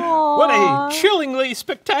God. Aww. What a chillingly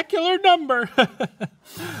spectacular number. All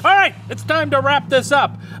right, it's time to wrap this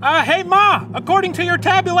up. Hey, Ma, according to your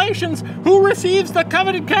tabulations, who receives the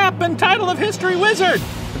coveted cap and title of History Wizard?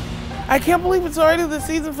 I can't believe it's already the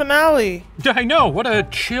season finale. I know, what a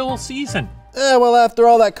chill season. Well, after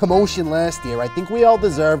all that commotion last year, I think we all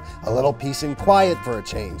deserve a little peace and quiet for a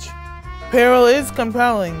change. Peril is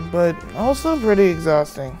compelling, but also pretty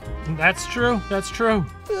exhausting. That's true, that's true.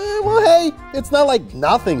 Well, hey, it's not like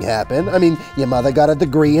nothing happened. I mean, your mother got a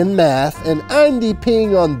degree in math, and I'm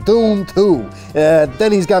DPing on Doom 2.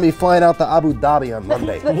 Then he's got me flying out to Abu Dhabi on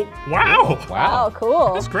Monday. Wow! Wow,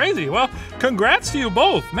 cool. That's crazy. Well, congrats to you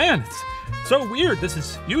both. Man, it's so weird. This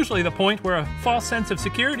is usually the point where a false sense of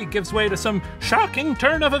security gives way to some shocking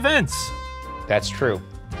turn of events. That's true.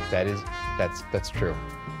 That's true.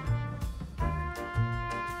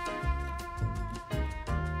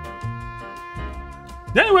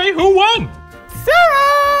 Anyway, who won? Sara!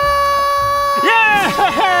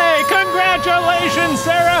 Yay! Congratulations,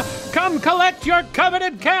 Sara! Come collect your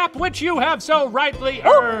coveted cap, which you have so rightly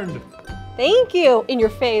earned. Thank you. In your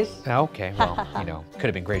face. Okay, well, could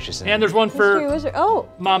have been gracious. And there's one History for... Wizard. Oh.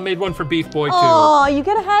 Mom made one for Beef Boy, too. Oh, you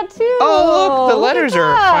get a hat, too. Oh, look, the letters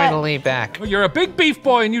are that. finally back. Well, you're a big beef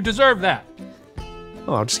boy, and you deserve that.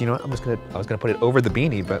 Oh, I'll just, I was gonna put it over the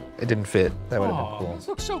beanie, but it didn't fit. That would have been cool. This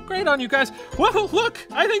looks so great on you guys. Well, look,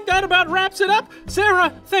 I think that about wraps it up.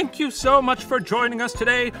 Sara, thank you so much for joining us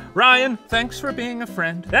today. Ryan, thanks for being a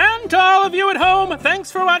friend. And to all of you at home,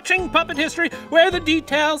 thanks for watching Puppet History, where the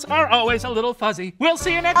details are always a little fuzzy. We'll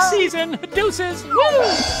see you next season. Deuces. Woo!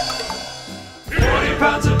 40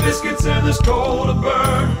 pounds of biscuits and there's coal to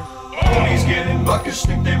burn. Ponies getting buckish,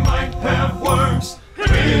 think they might have worms.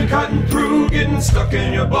 Been cutting through, getting stuck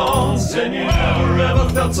in your bones, and you never ever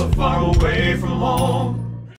felt so far away from home.